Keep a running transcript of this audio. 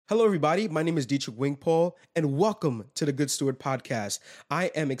Hello, everybody. My name is Dietrich Wingpole, and welcome to the Good Steward Podcast. I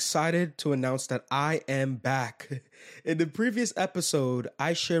am excited to announce that I am back. In the previous episode,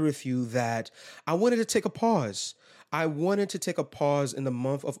 I shared with you that I wanted to take a pause. I wanted to take a pause in the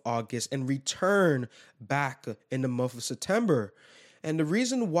month of August and return back in the month of September. And the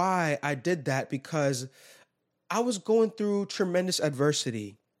reason why I did that, because I was going through tremendous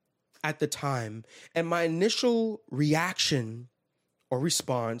adversity at the time, and my initial reaction or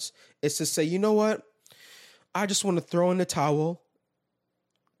response is to say, you know what? I just want to throw in the towel,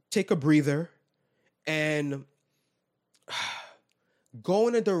 take a breather, and go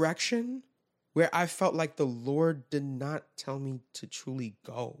in a direction where I felt like the Lord did not tell me to truly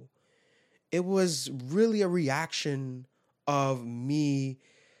go. It was really a reaction of me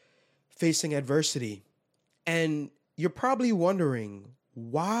facing adversity. And you're probably wondering,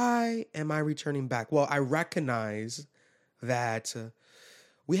 why am I returning back? Well, I recognize that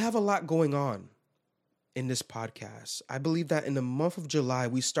we have a lot going on in this podcast. I believe that in the month of July,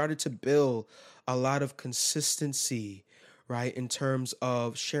 we started to build a lot of consistency, right, in terms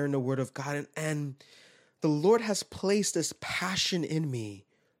of sharing the word of God. And the Lord has placed this passion in me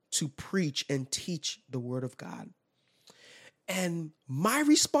to preach and teach the word of God. And my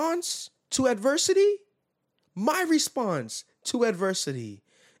response to adversity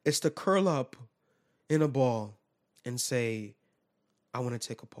is to curl up in a ball and say, I want to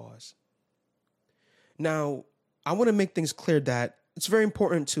take a pause. Now, I want to make things clear that it's very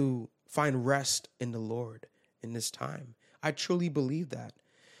important to find rest in the Lord in this time. I truly believe that.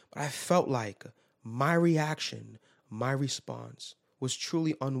 But I felt like my reaction, my response was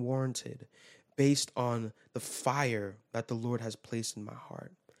truly unwarranted based on the fire that the Lord has placed in my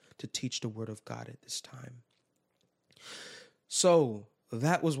heart to teach the word of God at this time. So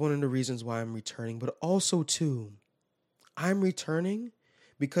that was one of the reasons why I'm returning, but also too, I'm returning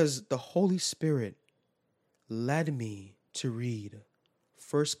because the Holy Spirit led me to read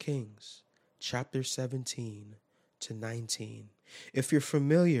 1 Kings chapter 17 to 19. If you're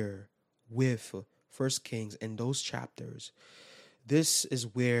familiar with 1 Kings and those chapters, this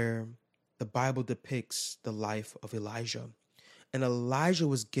is where the Bible depicts the life of Elijah. And Elijah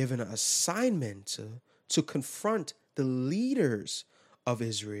was given an assignment to confront the leaders of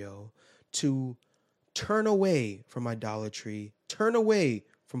Israel to turn away from idolatry, turn away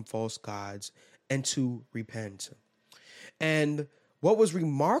from false gods, and to repent. And what was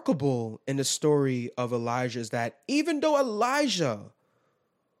remarkable in the story of Elijah is that even though Elijah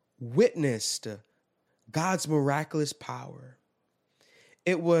witnessed God's miraculous power,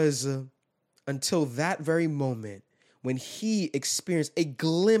 it was until that very moment when he experienced a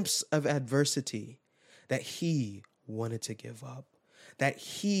glimpse of adversity that he wanted to give up, that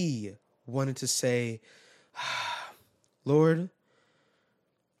he wanted to say, Lord,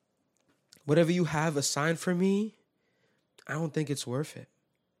 whatever you have assigned for me, I don't think it's worth it.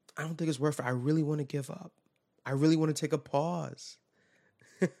 I really want to give up. I really want to take a pause.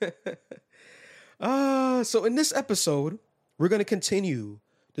 So in this episode, we're going to continue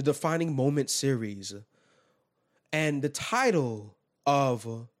the Defining Moment series. And the title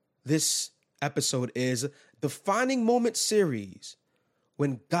of this episode is Defining Moment Series,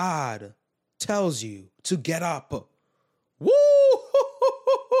 when God tells you to get up. Woo!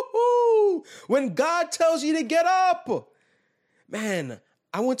 When God tells you to get up. Man,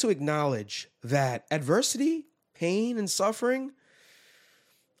 I want to acknowledge that adversity, pain, and suffering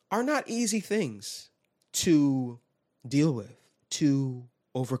are not easy things to deal with, to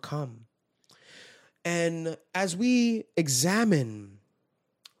overcome. And as we examine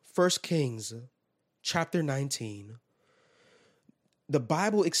 1 Kings chapter 19, the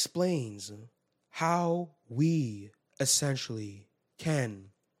Bible explains how we essentially can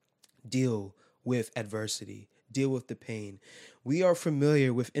deal with adversity, deal with the pain. We are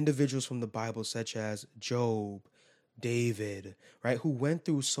familiar with individuals from the Bible such as Job, David, right, who went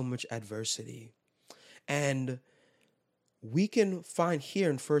through so much adversity. And we can find here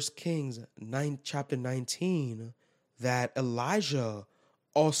in 1 Kings chapter 19 that Elijah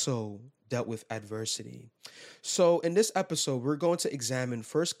also dealt with adversity. So in this episode, we're going to examine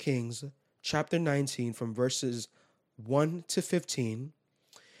 1 Kings chapter 19 from verses 1 to 15.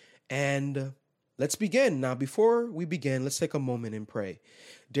 And let's begin. Now, before we begin, let's take a moment and pray.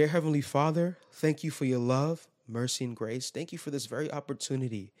 Dear Heavenly Father, thank you for your love, mercy, and grace. Thank you for this very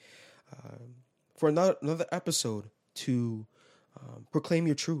opportunity for another episode to proclaim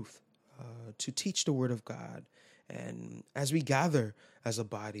your truth, to teach the word of God. And as we gather as a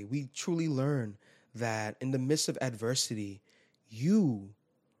body, we truly learn that in the midst of adversity, you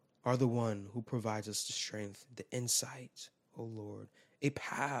are the one who provides us the strength, the insight, oh Lord, a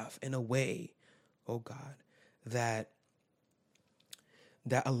path and a way, oh God, that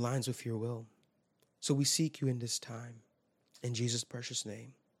aligns with your will. So we seek you in this time. In Jesus' precious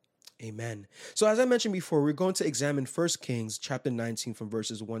name. Amen. So as I mentioned before, we're going to examine 1 Kings chapter 19 from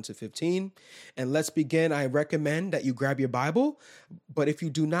verses 1 to 15. And let's begin. I recommend that you grab your Bible. But if you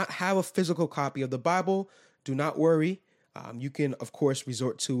do not have a physical copy of the Bible, do not worry. You can, of course,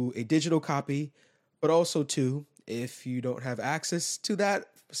 resort to a digital copy. But also, too, if you don't have access to that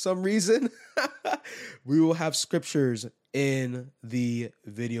for some reason, we will have scriptures in the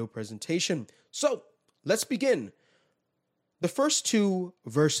video presentation. So let's begin. The first two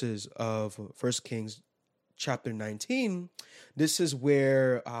verses of 1 Kings chapter 19, this is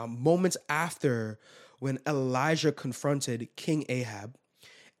where moments after when Elijah confronted King Ahab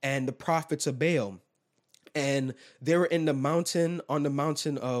and the prophets of Baal, and they were on the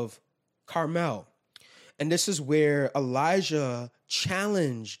mountain of Carmel. And this is where Elijah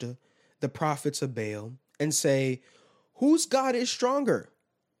challenged the prophets of Baal and say, whose God is stronger?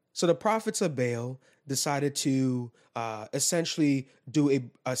 So the prophets of Baal decided to essentially do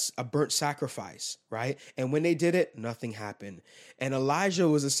a burnt sacrifice, right? And when they did it, nothing happened. And Elijah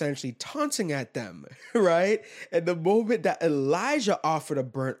was essentially taunting at them, right? And the moment that Elijah offered a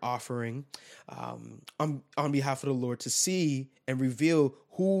burnt offering on behalf of the Lord to see and reveal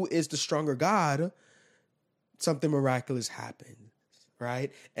who is the stronger God, something miraculous happened,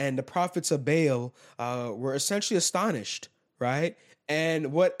 right? And the prophets of Baal were essentially astonished, right?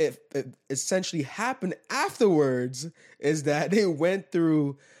 And what essentially happened afterwards is that they went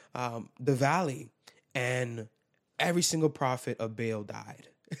through the valley and every single prophet of Baal died.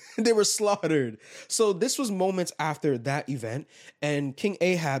 They were slaughtered. So this was moments after that event. And King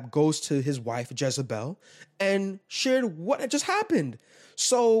Ahab goes to his wife, Jezebel, and shared what had just happened.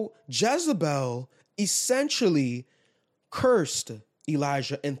 So Jezebel essentially cursed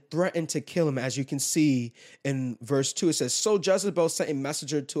Elijah and threatened to kill him. As you can see in verse 2, it says, so Jezebel sent a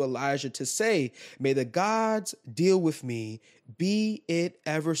messenger to Elijah to say, may the gods deal with me, be it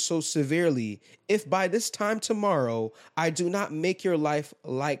ever so severely, if by this time tomorrow I do not make your life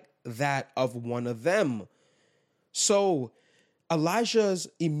like that of one of them. So Elijah's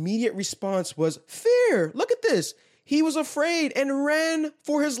immediate response was fear. Look at this. He was afraid and ran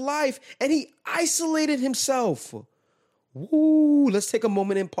for his life, and he isolated himself. Ooh, let's take a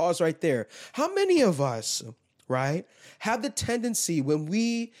moment and pause right there. How many of us, right, have the tendency when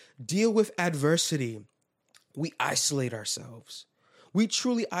we deal with adversity, we isolate ourselves? We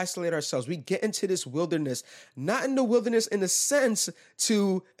truly isolate ourselves. We get into this wilderness, not in the wilderness in the sense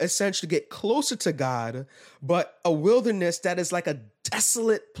to essentially get closer to God, but a wilderness that is like a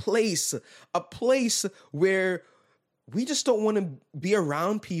desolate place, a place where we just don't want to be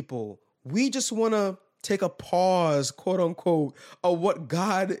around people. We just want to take a pause, quote unquote, of what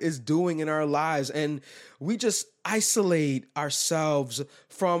God is doing in our lives. And we just isolate ourselves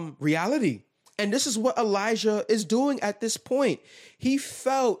from reality. And this is what Elijah is doing at this point. He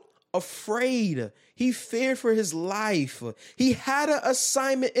felt afraid. He feared for his life. He had an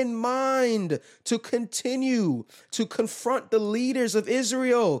assignment in mind to continue to confront the leaders of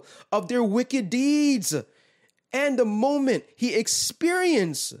Israel of their wicked deeds. And the moment he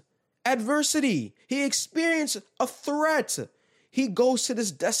experienced adversity, he experienced a threat, he goes to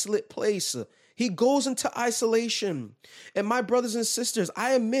this desolate place. He goes into isolation. And my brothers and sisters,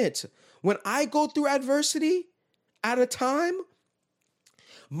 I admit, when I go through adversity at a time,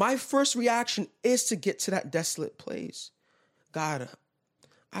 my first reaction is to get to that desolate place. God,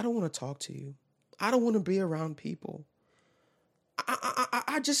 I don't want to talk to you. I don't want to be around people.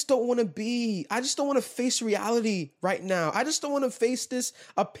 I just don't want to face reality right now. I just don't want to face this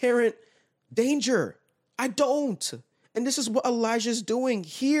apparent danger. I don't. And this is what Elijah's doing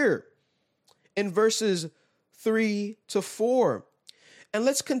here in verses 3 to 4. And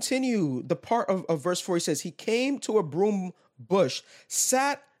let's continue the part of verse 4. He says, he came to a broom bush,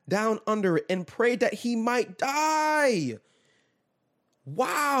 sat down under it, and prayed that he might die.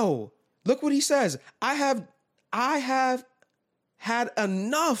 Wow. Look what he says. I have had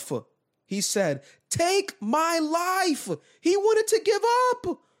enough, he said. Take my life. He wanted to give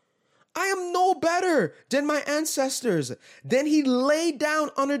up. I am no better than my ancestors. Then he lay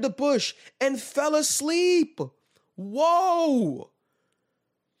down under the bush and fell asleep. Whoa.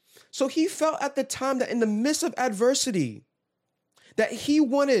 So he felt at the time that in the midst of adversity, that he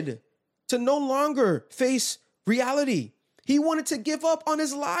wanted to no longer face reality. He wanted to give up on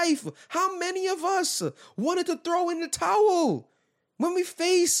his life. How many of us wanted to throw in the towel when we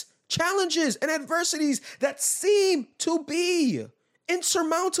face challenges and adversities that seem to be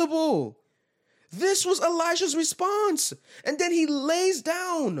insurmountable? This was Elijah's response. And then he lays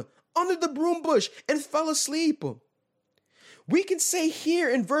down under the broom bush and fell asleep. We can say here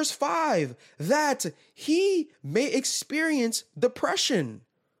in verse 5 that he may experience depression.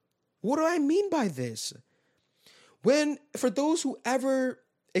 What do I mean by this? For those who ever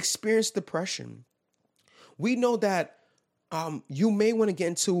experience depression, we know that you may want to get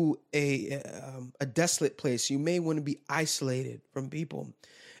into a desolate place. You may want to be isolated from people.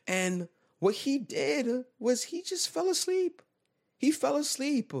 And what he did was he just fell asleep. He fell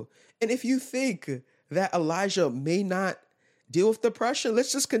asleep. And if you think that Elijah may not deal with depression,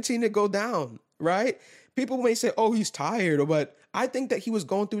 let's just continue to go down, right? People may say, oh, he's tired, but I think that he was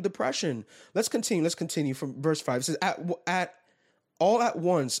going through depression. Let's continue from verse 5. It says, all at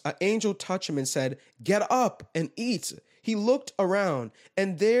once, an angel touched him and said, get up and eat. He looked around,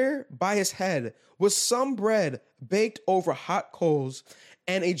 and there by his head was some bread baked over hot coals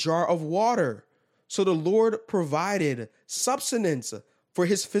and a jar of water. So the Lord provided sustenance for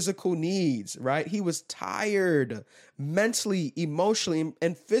his physical needs, right? He was tired mentally, emotionally,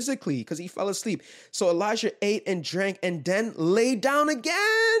 and physically because he fell asleep. So Elijah ate and drank and then lay down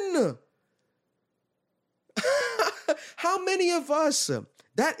again. How many of us,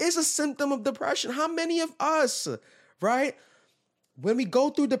 that is a symptom of depression. How many of us, right? When we go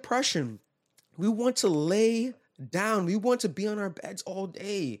through depression, we want to lay down. We want to be on our beds all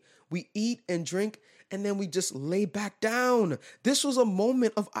day. We eat and drink and then we just lay back down. This was a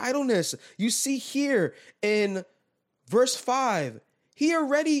moment of idleness. You see here in verse 5, he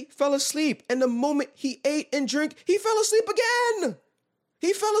already fell asleep. And the moment he ate and drank, he fell asleep again.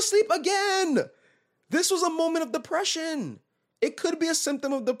 He fell asleep again. This was a moment of depression. It could be a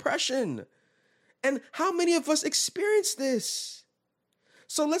symptom of depression. And how many of us experience this?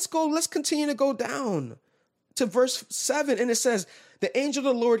 So let's continue to go down to verse 7. And it says, the angel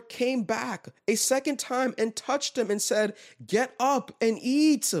of the Lord came back a second time and touched him and said, get up and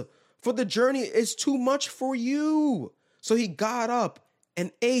eat, for the journey is too much for you. So he got up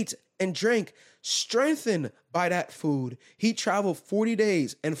and ate and drank. Strengthened by that food, he traveled 40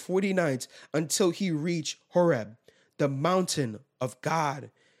 days and 40 nights until he reached Horeb, the mountain of God.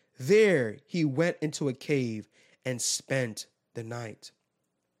 There he went into a cave and spent the night.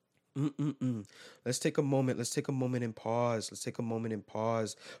 Let's take a moment. Let's take a moment and pause.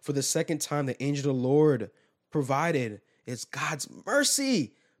 For the second time, the angel of the Lord provided, it's God's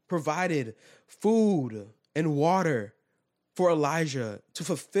mercy, provided food and water for Elijah to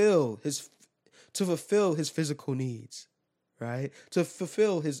fulfill his physical needs, right? To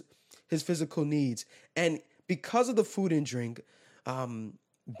fulfill his physical needs. And because of the food and drink,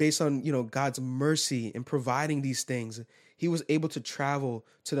 based on, God's mercy in providing these things, he was able to travel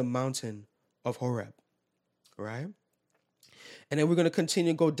to the mountain of Horeb, right? And then we're going to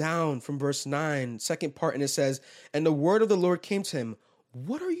continue to go down from verse 9, second part, and it says, and the word of the Lord came to him,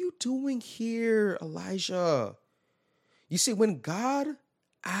 what are you doing here, Elijah? You see, when God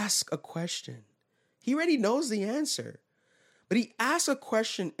asks a question, he already knows the answer, but he asks a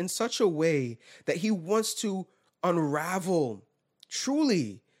question in such a way that he wants to unravel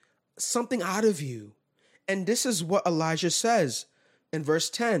truly something out of you. And this is what Elijah says in verse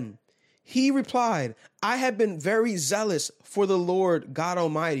 10. He replied, I have been very zealous for the Lord God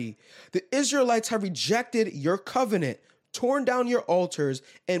Almighty. The Israelites have rejected your covenant, torn down your altars,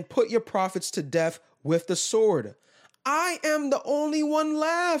 and put your prophets to death with the sword. I am the only one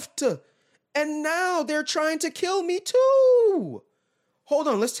left, and now they're trying to kill me too. Hold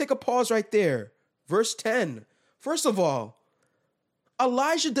on, let's take a pause right there. Verse 10. First of all,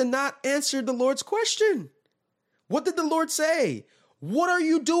 Elijah did not answer the Lord's question. What did the Lord say? What are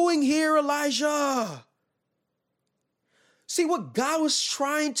you doing here, Elijah? See, what God was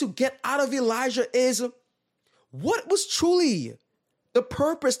trying to get out of Elijah is, what was truly the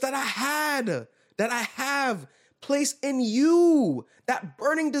purpose that I have placed in you, that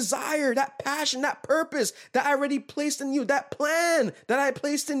burning desire, that passion, that purpose that I already placed in you, that plan that I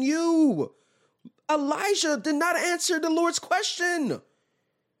placed in you. Elijah did not answer the Lord's question.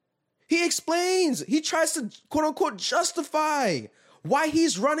 He explains, he tries to quote unquote justify why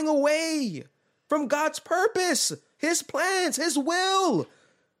he's running away from God's purpose, his plans, his will.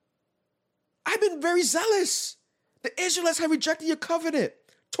 I've been very zealous. The Israelites have rejected your covenant,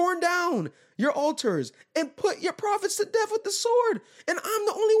 torn down your altars, and put your prophets to death with the sword. And I'm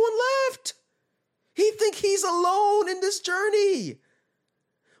the only one left. He thinks he's alone in this journey.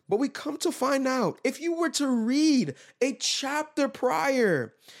 But we come to find out, if you were to read a chapter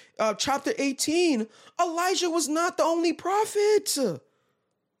prior, chapter 18, Elijah was not the only prophet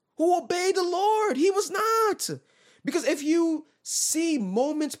who obeyed the Lord. He was not. Because if you See,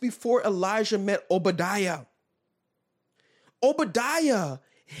 moments before Elijah met Obadiah, Obadiah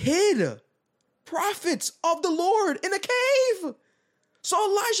hid prophets of the Lord in a cave. So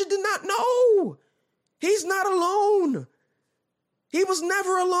Elijah did not know. He's not alone. He was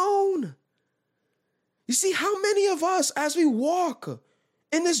never alone. You see, how many of us, as we walk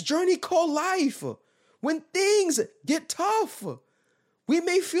in this journey called life, when things get tough, we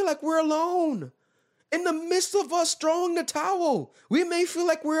may feel like we're alone. In the midst of us throwing the towel, we may feel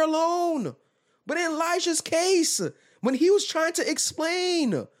like we're alone. But in Elijah's case, when he was trying to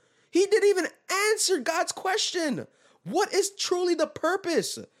explain, he didn't even answer God's question. What is truly the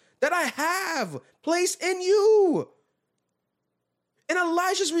purpose that I have placed in you? And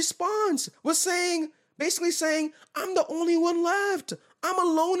Elijah's response was basically saying, I'm the only one left. I'm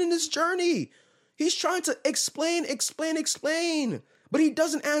alone in this journey. He's trying to explain, but he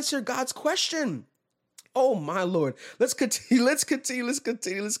doesn't answer God's question. Oh my Lord. Let's continue.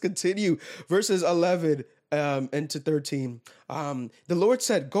 Verses 11 and to 13. The Lord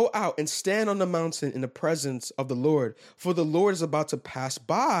said, go out and stand on the mountain in the presence of the Lord, for the Lord is about to pass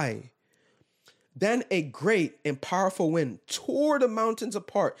by. Then a great and powerful wind tore the mountains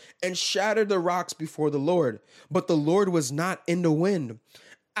apart and shattered the rocks before the Lord. But the Lord was not in the wind.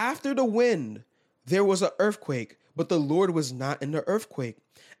 After the wind, there was an earthquake, but the Lord was not in the earthquake.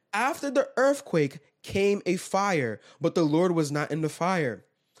 After the earthquake came a fire, but the Lord was not in the fire.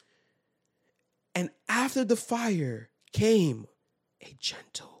 And after the fire came a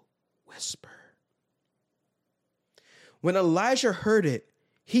gentle whisper. When Elijah heard it,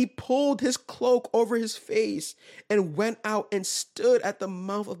 he pulled his cloak over his face and went out and stood at the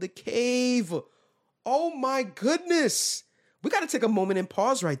mouth of the cave. Oh my goodness. We got to take a moment and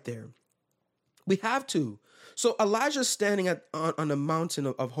pause right there. We have to. So Elijah's standing on the mountain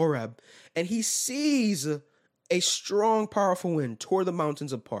of Horeb, and he sees a strong, powerful wind tore the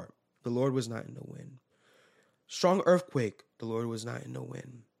mountains apart. The Lord was not in the wind. Strong earthquake. The Lord was not in the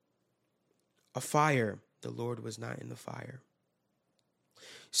wind. A fire. The Lord was not in the fire.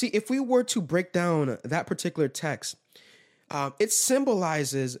 See, if we were to break down that particular text, it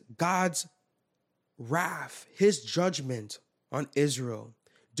symbolizes God's wrath, his judgment on Israel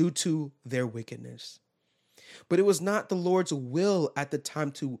due to their wickedness. But it was not the Lord's will at the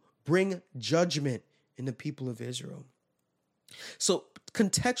time to bring judgment in the people of Israel. So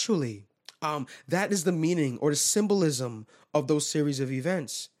contextually, that is the meaning or the symbolism of those series of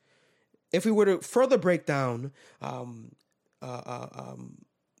events. If we were to further break down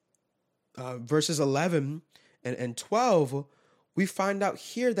verses 11 and 12, we find out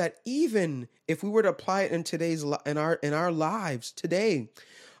here that even if we were to apply it in our lives today,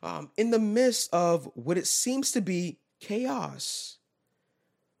 in the midst of what it seems to be chaos,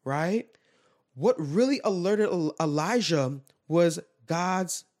 right? What really alerted Elijah was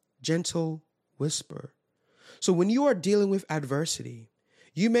God's gentle whisper. So when you are dealing with adversity,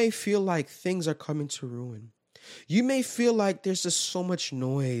 you may feel like things are coming to ruin. You may feel like there's just so much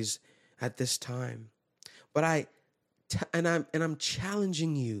noise at this time. But I'm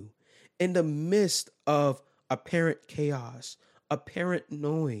challenging you in the midst of apparent chaos, apparent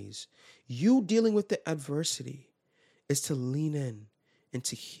noise, you dealing with the adversity is to lean in and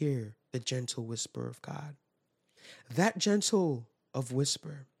to hear the gentle whisper of God. That gentle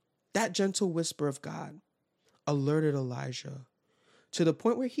whisper of God alerted Elijah to the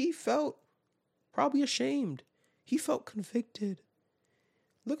point where he felt probably ashamed. He felt convicted.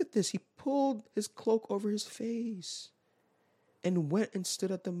 Look at this. He pulled his cloak over his face and went and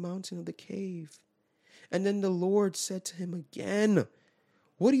stood at the mountain of the cave. And then the Lord said to him again,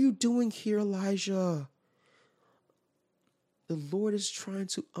 what are you doing here, Elijah? The Lord is trying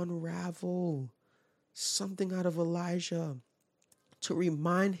to unravel something out of Elijah to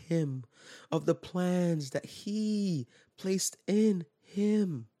remind him of the plans that he placed in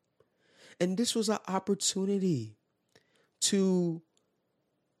him. And this was an opportunity to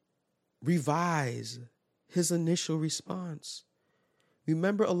revise his initial response.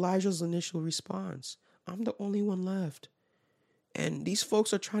 Remember Elijah's initial response. I'm the only one left. And these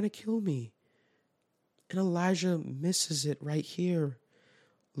folks are trying to kill me. And Elijah misses it right here.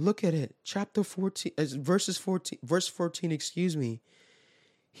 Look at it. Chapter 14, verse 14, excuse me.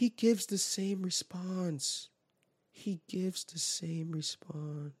 He gives the same response.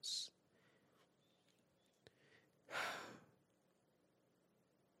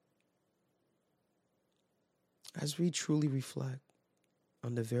 As we truly reflect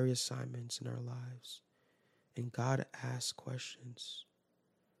on the very assignments in our lives, and God asks questions,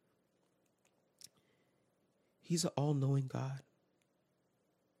 He's an all-knowing God.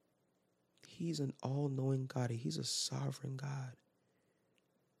 He's an all-knowing God. He's a sovereign God.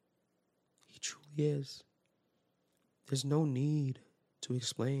 He truly is. There's no need to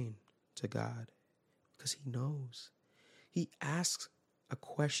explain to God because he knows. He asks a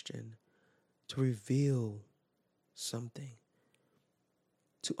question to reveal something,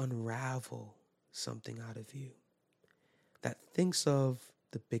 to unravel something out of you that thinks of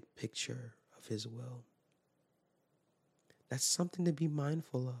the big picture of his will. That's something to be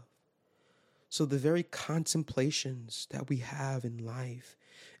mindful of. So the very contemplations that we have in life,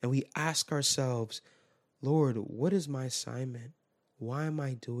 and we ask ourselves, Lord, what is my assignment? Why am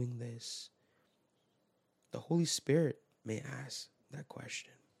I doing this? The Holy Spirit may ask that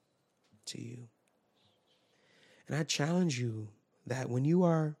question to you. And I challenge you that when you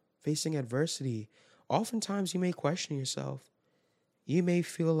are facing adversity, oftentimes you may question yourself. You may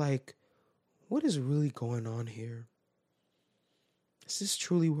feel like, what is really going on here? Is this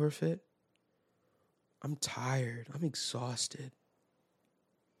truly worth it? I'm tired. I'm exhausted.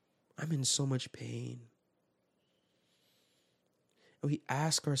 I'm in so much pain. And we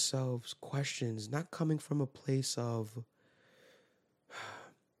ask ourselves questions, not coming from a place of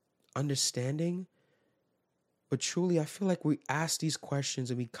understanding, but truly, I feel like we ask these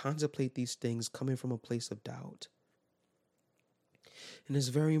questions and we contemplate these things coming from a place of doubt. And it's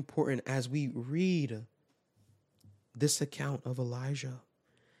very important as we read this account of Elijah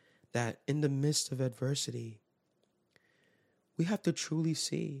that in the midst of adversity, we have to truly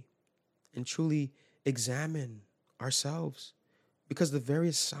see and truly examine ourselves, because the very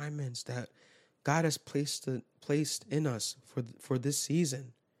assignments that God has placed in us for this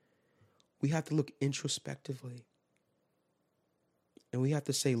season, we have to look introspectively. And we have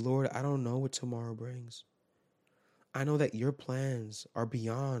to say, Lord, I don't know what tomorrow brings. I know that your plans are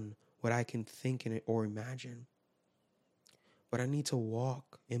beyond what I can think or imagine. But I need to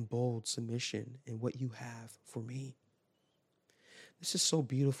walk in bold submission in what you have for me. This is so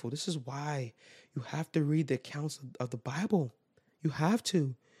beautiful. This is why you have to read the accounts of the Bible. You have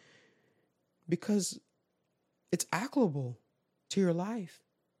to. Because it's applicable to your life.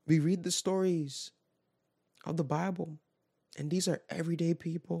 We read the stories of the Bible, and these are everyday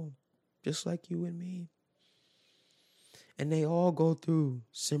people, just like you and me. And they all go through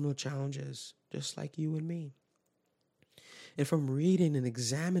similar challenges, just like you and me. And from reading and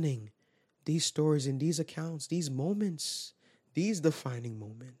examining these stories and these accounts, these moments, these defining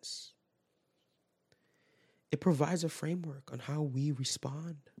moments, it provides a framework on how we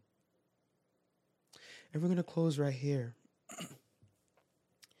respond. And we're going to close right here.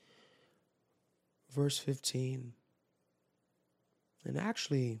 Verse 15. And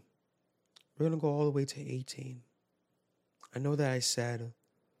actually, we're going to go all the way to 18. I know that I said,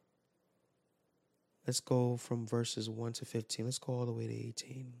 let's go from verses 1 to 15. Let's go all the way to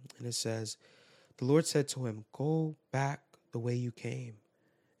 18. And it says, the Lord said to him, go back the way you came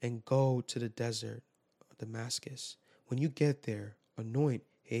and go to the desert of Damascus. When you get there, anoint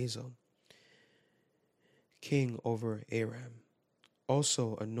Hazael king over Aram.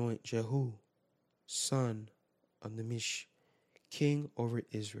 Also anoint Jehu, son of Nimshi, king over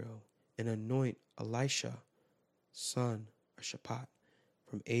Israel, and anoint Elisha, son of Shaphat,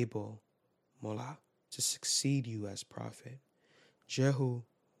 from Abel Molah, to succeed you as prophet. Jehu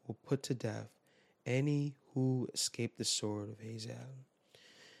will put to death any who escape the sword of Hazael.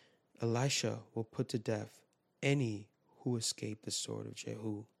 Elisha will put to death any who escape the sword of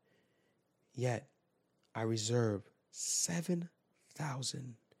Jehu. Yet I reserve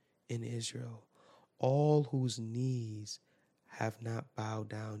 7,000 in Israel, all whose knees have not bowed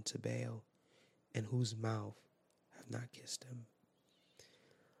down to Baal, and whose mouth have not kissed him.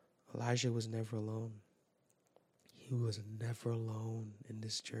 Elijah was never alone. He was never alone in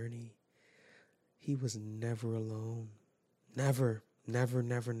this journey. He was never alone. Never, never,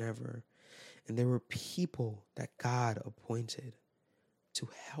 never, never. And there were people that God appointed to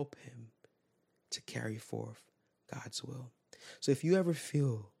help him to carry forth God's will. So if you ever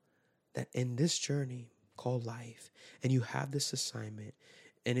feel that in this journey called life, and you have this assignment,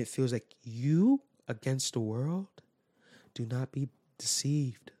 and it feels like you against the world, do not be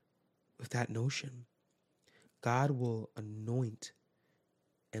deceived with that notion. God will anoint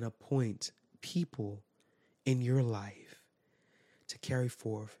and appoint people in your life to carry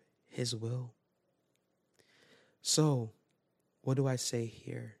forth his will. So, what do I say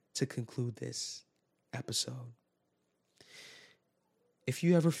here to conclude this episode? If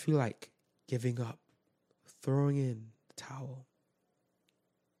you ever feel like giving up, throwing in the towel,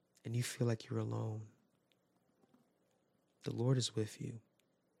 and you feel like you're alone, the Lord is with you.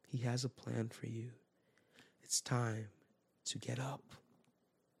 He has a plan for you. It's time to get up.